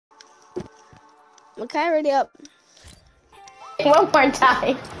Okay, ready up. One more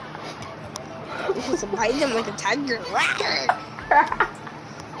time. You should bite them like a tiger.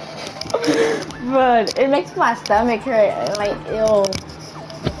 But it makes my stomach hurt. Like, ew.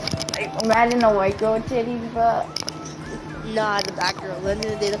 Like, imagine a white girl titties, bro. Nah, the black girl. Then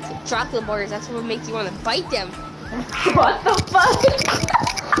they look like chocolate bars. That's what makes you want to bite them. What the fuck?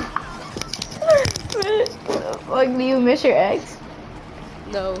 Like, do you miss your ex?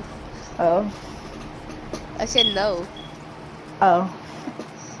 No. Oh. I said no. Oh.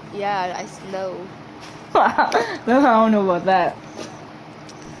 Yeah, I said no. I don't know about that.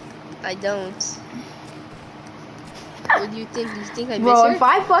 I don't. What do you think? Do you think I miss Bro, her? if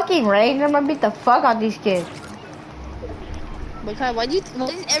I fucking rain, I'm gonna beat the fuck out these kids. Makai, why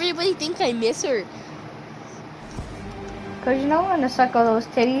does everybody think I miss her? Cause you know I'm gonna suck all those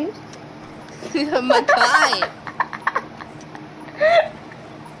titties. Makai.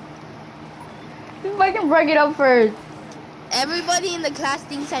 If I can bring it up first. Everybody in the class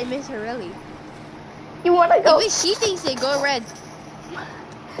thinks I miss her, really. You wanna go? Even she thinks it. Go red.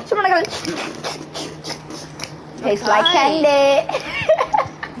 So I'm gonna go. Tastes like candy.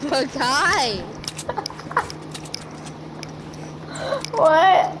 Makai.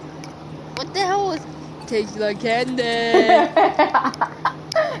 What? What the hell was tastes like candy?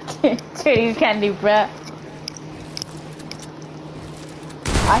 Titties candy, bruh.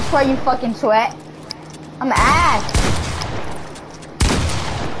 I swear you fucking sweat. I'm ass.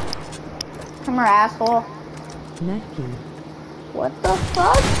 Come here, asshole. Napkin. What the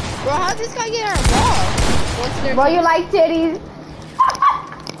fuck? Bro, how'd this guy get our ball? What's their Bro, you like titties?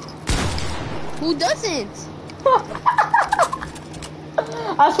 Who doesn't?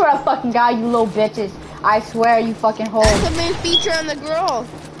 I swear to fucking God, you little bitches. I swear you fucking hoes. That's the main feature on the girl.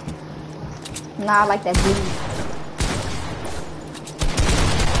 Nah, I like that booty.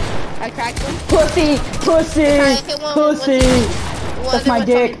 I cracked him. Pussy, pussy, pussy. That's my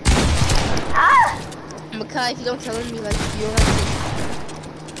dick. Ah! Makai, if you don't tell him, you like, you don't like it.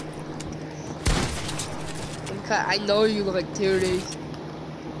 Makai, I know you like titties.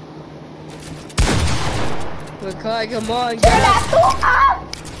 Makai, come on, Turn that fool up!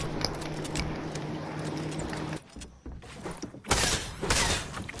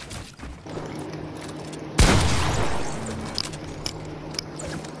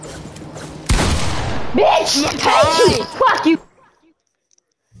 Bitch! Thank you! Fuck you!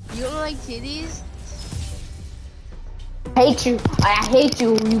 You don't like titties? Hate you. I hate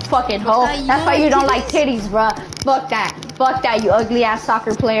you, you fucking hoe. Makai, you That's why don't you like don't like titties? titties, bruh. Fuck that. Fuck that, you ugly ass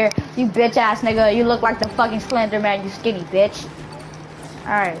soccer player. You bitch ass nigga. You look like the fucking Slender Man, you skinny bitch.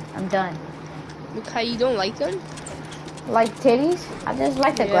 Alright, I'm done. Makai, you don't like them? Like titties? I just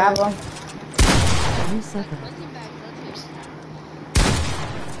like to Yeah. grab them. You sucker.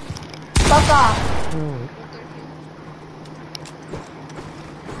 Fuck off. Road.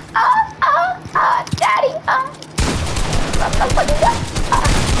 Daddy,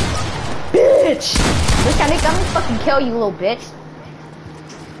 bitch! Bitch, I think I'm gonna fucking kill you, little bitch.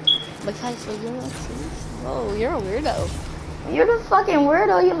 Makai, so you don't like titties? Oh, you're a weirdo. You're the fucking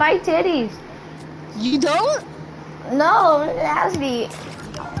weirdo, you like titties. You don't? No, it has to be.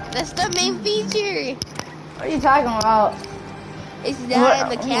 That's the main feature. What are you talking about? It's that in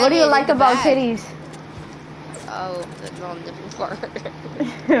the cabin. What do you like in the about bag. titties? Oh, the non-nipple part.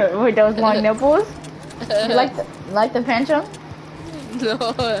 With those long nipples? You like to pinch them? No,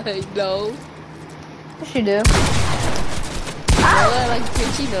 no. Yes, you do. I like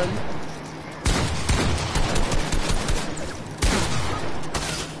pinching them.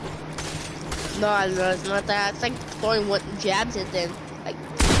 No, it's not that. It's like throwing what jabs at them. Like,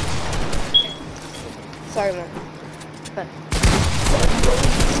 sorry, man.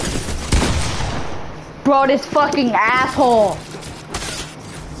 Bro, this fucking asshole.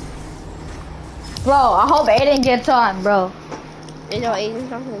 Bro, I hope Aiden gets on, bro. You know, Aiden's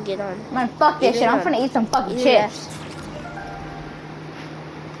not gonna get on. Man, fuck this shit. I'm finna eat some fucking chips.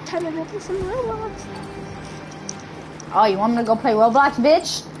 Time to go play some Roblox. Oh, you want me to go play Roblox,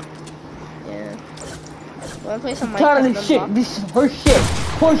 bitch? Yeah. Wanna play some Tired of Minecraft? this shit. This is horse shit.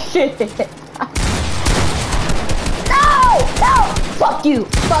 Horse shit. No! Fuck you.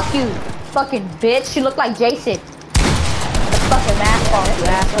 Fuck you. Fucking bitch. You look like Jason. The fucking mask off, you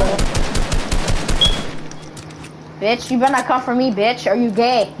asshole. Bitch, you better not come for me, bitch. Are you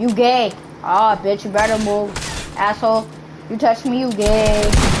gay? You gay. Oh, bitch, you better move. Asshole. You touch me, you gay.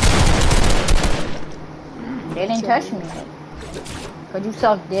 They didn't touch me. Cause you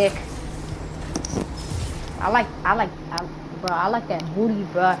suck dick. I like that booty,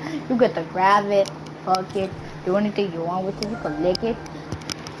 bro. You get to grab it, fuck it, do anything you want with it. You can lick it,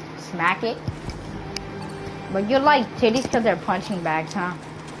 smack it. But you like titties because they're punching bags, huh?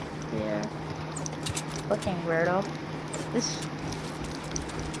 Yeah. Fucking weirdo. This.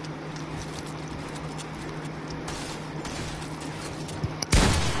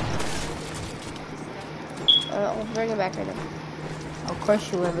 I'll bring it back right now. Of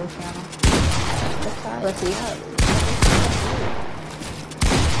course you will, Luciano. Pussy.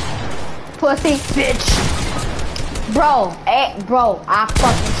 Pussy, bitch. Bro, bro, I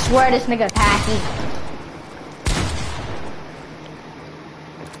fucking swear this nigga's hacking.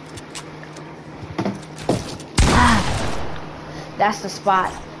 That's the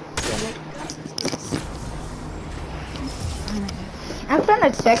spot. I'm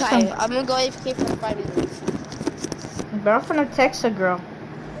finna text Okay, him. I'm gonna go AFK for 5 minutes. Bro, I'm finna text a girl.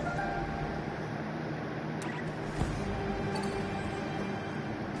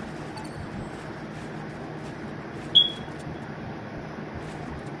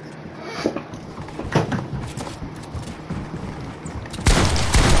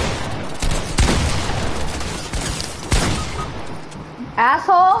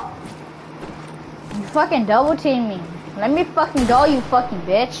 Asshole! You fucking double team me. Let me fucking go, you fucking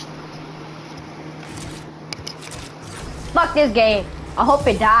bitch. Fuck this game. I hope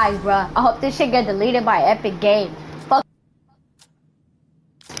it dies, bruh. I hope this shit get deleted by Epic Game. Fuck.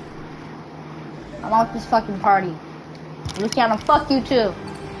 I'm off this fucking party. Luciano, fuck you too.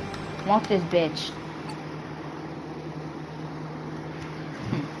 I'm off this bitch.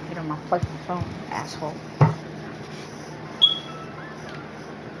 Get on my fucking phone, asshole.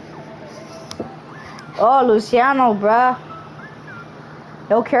 Oh, Luciano, bruh.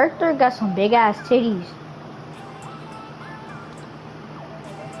 Your character got some big ass titties.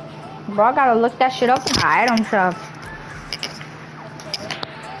 Bro, I gotta look that shit up in the item shop.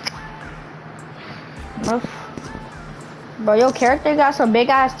 Bro, your character got some big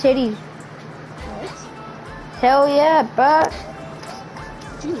ass titties. What? Hell yeah, bruh.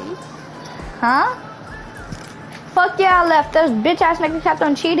 Did you leave? Huh? Fuck yeah, I left. Those bitch ass niggas kept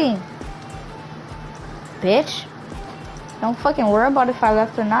on cheating. Bitch. Don't fucking worry about if I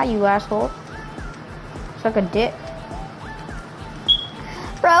left or not, you asshole. Suck a dick.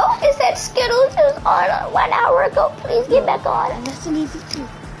 Bro, it said Skittles was on 1 hour ago. Please get back on. And that's an easy to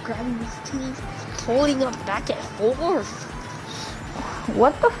grabbing these teeth, holding them back and forth.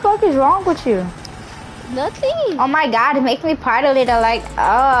 What the fuck is wrong with you? Nothing. Oh my god, it makes me part a little like,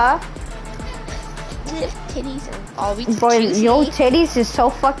 Titties and always Boy, juicy. your titties is so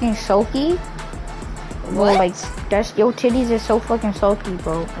fucking soaky. Bro, What? like, that's, your titties is so fucking soaky,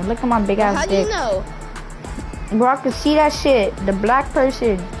 bro. And look at my big ass How do dick. you know? Bro, I can see that shit. The black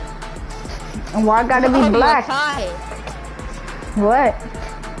person. And why I gotta be black? What?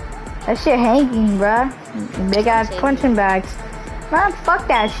 That shit hanging, bruh. Big ass punching bags. Man, fuck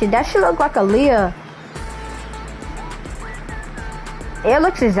that shit. That shit look like a Leah. It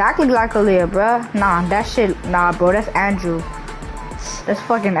looks exactly like a Leah, bruh. Nah, that shit. Nah, bro, that's Andrew. That's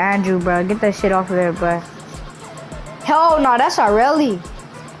fucking Andrew, bruh. Get that shit off of there, bruh. Hell no, that's Aurelie.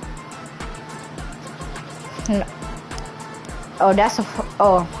 No. Oh, that's a.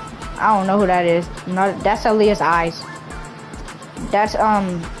 Oh, I don't know who that is. No, that's Aaliyah's eyes. That's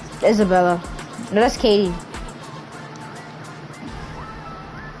Isabella. No, that's Katie.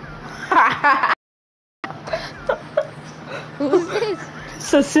 Who's this?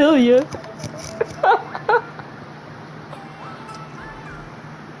 Cecilia.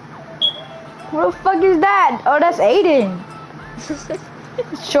 What the fuck is that? Oh, that's Aiden.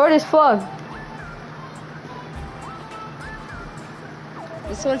 Short as fuck.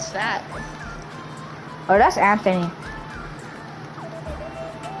 This one's fat. Oh, that's Anthony.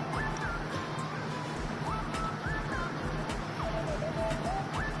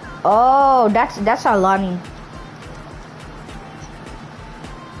 Oh, that's Alani.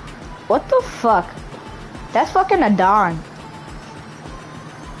 What the fuck? That's fucking Adon.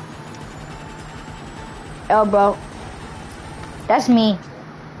 Oh, bro. That's me.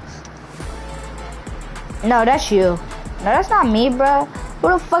 No, that's you. No, that's not me, bro.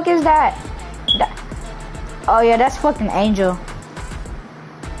 Who the fuck is that? Oh, yeah, that's fucking Angel.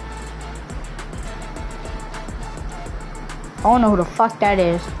 I don't know who the fuck that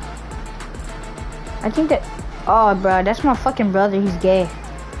is. I think that... Oh, bro, that's my fucking brother. He's gay.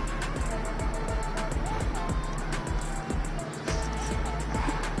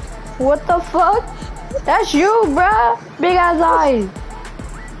 What the fuck? That's you, bruh. Big ass eyes.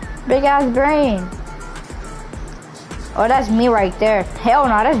 Big ass brain. Oh, that's me right there. Hell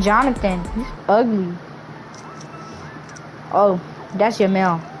no, that's Jonathan. He's ugly. Oh, that's your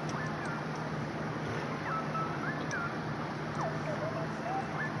mail.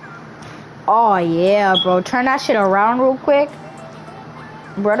 Oh yeah, bro. Turn that shit around real quick.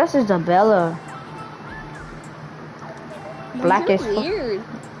 Bro, this is the Bella. Black You're as fuck. weird.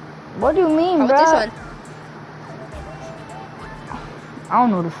 What do you mean, How bro? about this one? I don't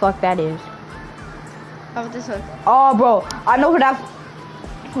know who the fuck that is. How about this one? Oh, bro. I know who that...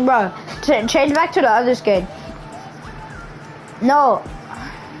 Bro, change back to the other skin. No.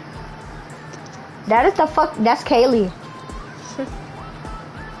 That is the fuck... That's Kaylee.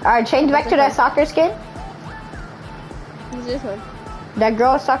 Alright, change back to that soccer skin. Who's this one? That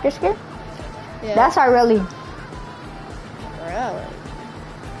girl's soccer skin. Yeah. That's Really. Really?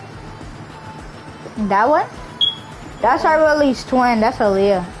 That one? That's Really's twin. That's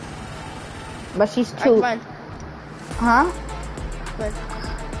Aaliyah. But she's two. Alright, Huh? come on.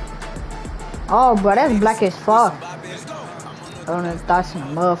 Oh, bro, that's black as fuck. Oh, no, that's a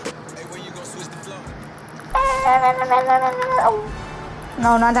motherfucker.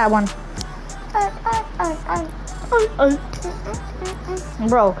 No, not that one.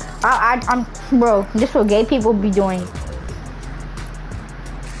 Bro, I'm, bro, this is what gay people be doing.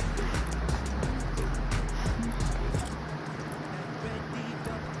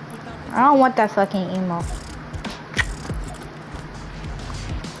 I don't want that fucking emo.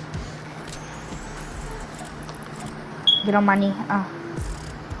 Get on my knee.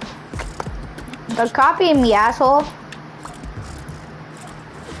 They're copying me, asshole.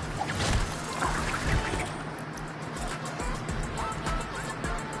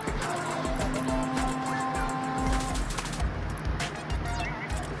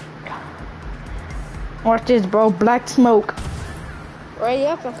 Watch this, bro. Black smoke. Ready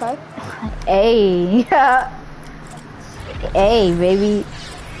up, okay? Hey. Hey, baby.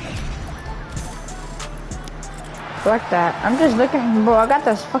 Fuck that. I'm just looking, bro. I got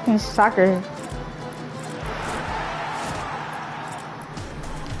this fucking soccer.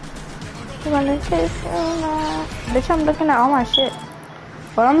 Bitch, I'm looking at all my shit.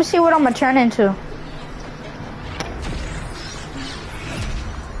 Well, let me see what I'm gonna turn into.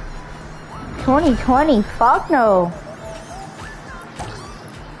 2020, fuck no.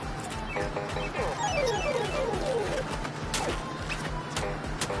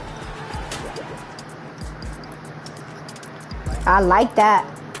 I like that.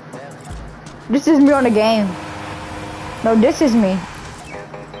 This is me on the game. No, this is me.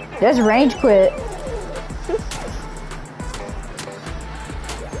 That's range quit.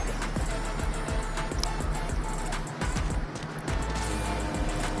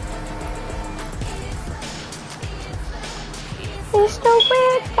 It's the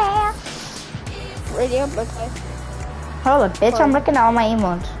weird dance. Ready up, okay? Hold up, bitch. I'm looking at all my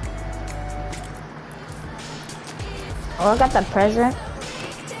emotes. Oh, I got the present.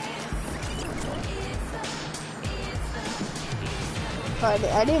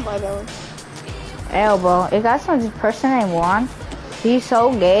 I didn't buy that one. Elbow. It got some person named Juan. He's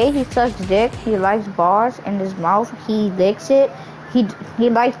so gay. He sucks dick. He likes balls in his mouth. He licks it. He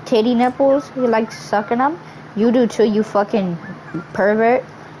likes titty nipples. He likes sucking them. You do too, you fucking pervert.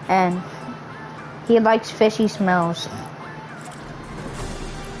 And he likes fishy smells.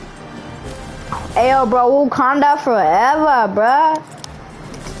 Ayo, bro, Wakanda forever, bruh.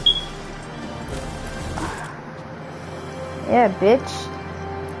 Yeah, bitch.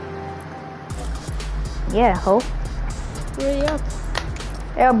 Yeah, ho. Ready up.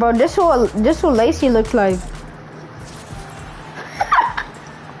 Yeah, bro, this what Lacey looks like.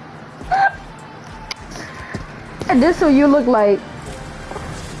 And this what you look like.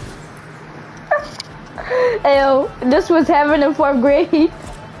 Ayo, this was heaven in 4th grade.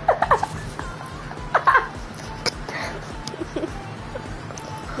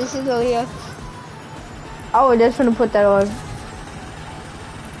 This is Aaliyah. Oh, just gonna put that on.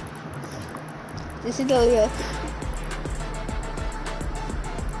 This is Aaliyah.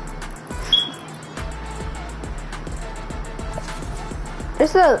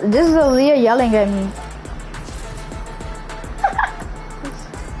 This is Aaliyah yelling at me.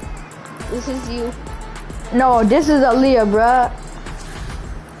 This is you. No, this is Aaliyah, bruh.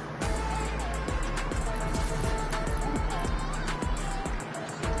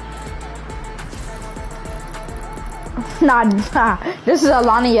 Nah, this is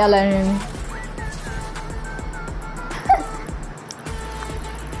Alana yelling at me.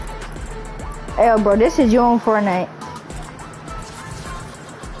 Hey, bro, this is you on Fortnite.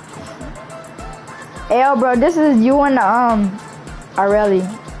 Hey, bro, this is you and Aurelie.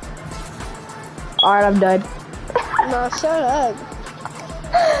 Alright, I'm done. No, shut up.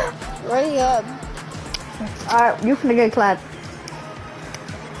 Ready up. Alright, you finna get clapped.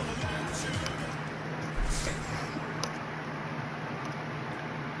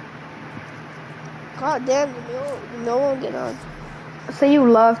 God damn, no one get on. So you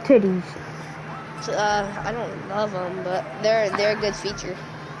love titties. I don't love them, but they're a good feature.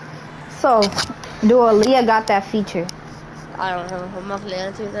 So, do Aaliyah got that feature? I don't know. I'm not gonna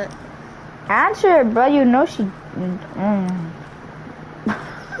answer that. Answer it, bro. You know she.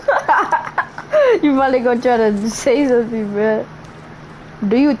 You probably gonna try to say something, bro.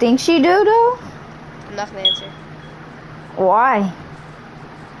 Do you think she do though? I'm not gonna answer. Why?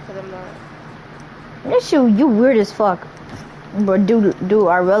 Cause I'm not. Yes, you weird as fuck. But do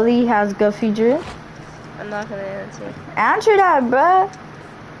I really has good features? I'm not gonna answer. Answer that, bruh.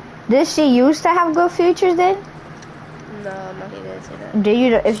 Did she used to have good features then? No, I'm not gonna answer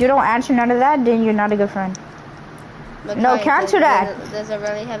that. If you don't answer none of that, then you're not a good friend. But No, Kai, answer that. Does it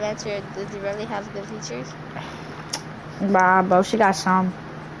really have answer? Does it really have good features? Bah, bro, she got some.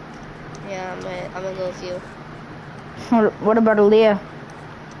 Yeah, I'm gonna go with you. What about Aaliyah?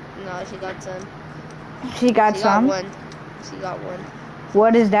 No, she got some. She got some? Got one. She got one.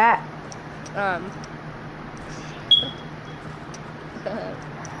 What is that?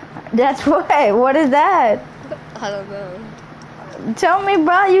 That's what? What is that? I don't know. Tell me,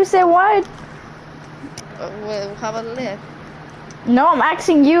 bro. You said what? How about Aaliyah? No, I'm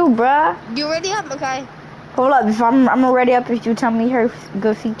asking you, bruh. You ready up, Makai? Hold up. If I'm already up if you tell me her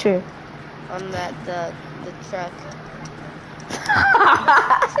good feature. On that the truck.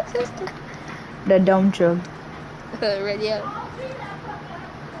 The dumb truck. Ready up.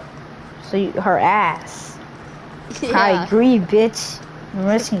 So her ass. Yeah. I agree, bitch. You're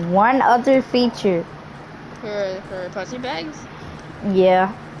missing one other feature. Her punching bags?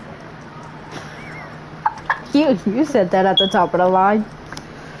 Yeah. You said that at the top of the line.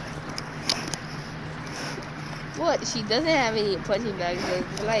 What? She doesn't have any punching bags.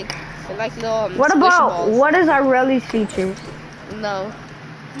 They're like little What squish about balls. what is our really feature? No.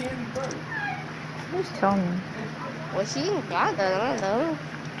 Just tell me. Well, she ain't got none. I don't know.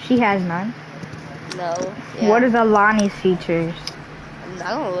 She has none. No. Yeah. What is Alani's features?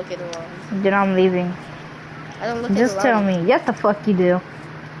 I don't look at her long. Then I'm leaving. I don't look at her. Just tell me. Yes, the fuck you do.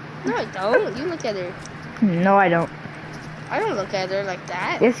 No, I don't. You look at her. No, I don't. I don't look at her like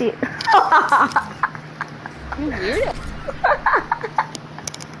that. Yes, you. You weirdo.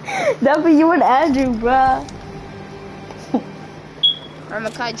 That be you and Andrew, bruh. I'm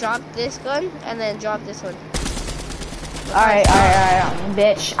gonna drop this gun and then drop this one. Alright,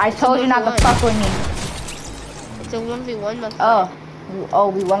 bitch. I told you not to fuck with me. It's a 1v1, Makai. Oh,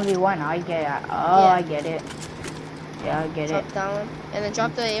 we 1v1. I get it. Oh, yeah. I get it. Yeah, I get drop it. Drop that one. And then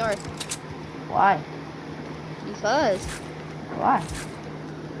drop the AR. Why? Because. Why?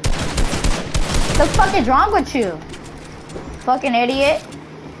 What the fuck is wrong with you? Fucking idiot.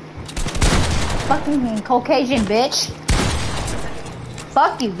 Fucking Caucasian bitch.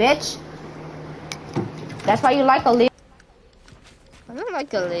 Fuck you, bitch. That's why you like Aaliyah. I don't like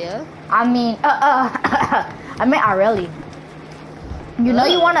Aaliyah. I mean, I mean, I really. You know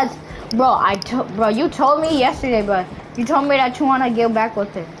you wanna, bro, you told me yesterday, but you told me that you wanna get back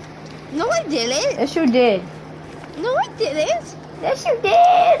with her. No, I didn't. Yes, you did. No, I didn't. Yes, you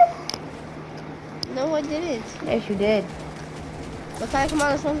did. No, I didn't. Yes, you did. Okay, come on,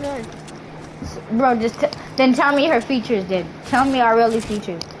 let's run gun. Bro, then tell me her features, then. Tell me our really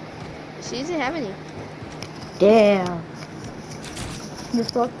features. She doesn't have any. Damn. You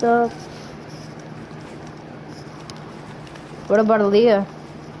fucked up. What about Aaliyah?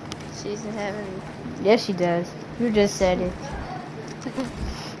 She doesn't have any. Yes, she does. You just said it.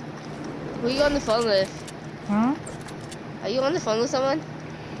 Who are you on the phone with? Huh? Are you on the phone with someone?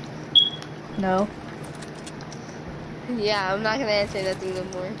 No. Yeah, I'm not gonna answer nothing no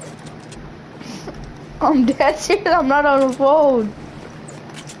more. I'm dead serious. I'm not on the phone.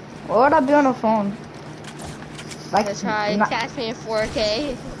 Why would I be on the phone? Like, Let's try and catch me in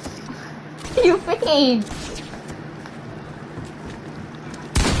 4K. You mean?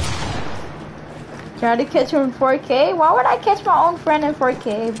 Try to catch her in 4K? Why would I catch my own friend in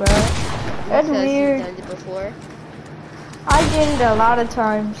 4K, bro? That's weird. You've done it before. I did it a lot of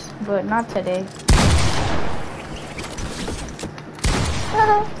times, but not today.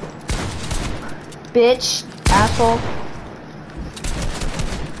 Bitch, asshole.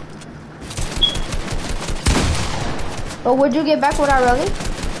 But would you get back with her really?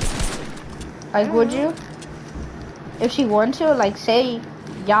 Like, would you? If she wanted to, like, say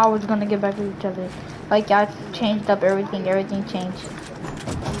y'all was gonna get back with each other. Like, y'all changed up everything changed.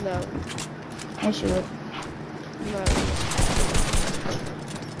 No. Yes, you would. No.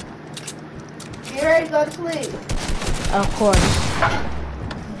 You ready to go to sleep? Of course.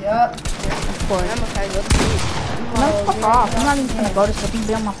 Yup. Of course. I'm gonna go to sleep. No, fuck off. I'm not even gonna go to sleep. You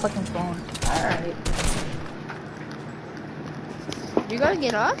be on my fucking phone. Alright. Alright. You gotta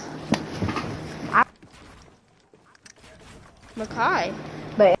get off? I- Makai.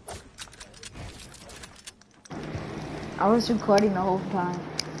 But I was recording the whole time.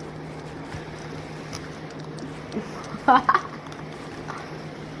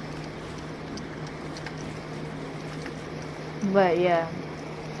 But yeah.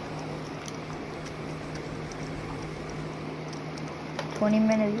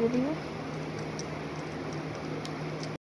 20-minute video.